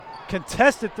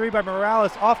contested three by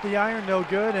Morales off the iron, no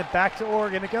good, and back to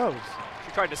Oregon it goes.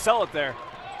 She tried to sell it there.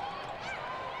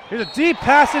 Here's a deep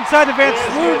pass inside to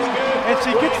Vanslooten, and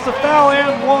she gets the foul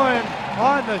and one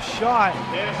on the shot.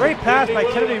 Great pass by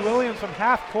Kennedy Williams from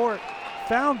half court.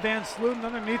 Found Vanslooten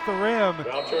underneath the rim.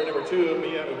 Foul turn number 2,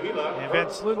 Mia Uwila. And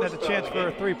Vanslooten had a chance for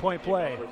a three-point play.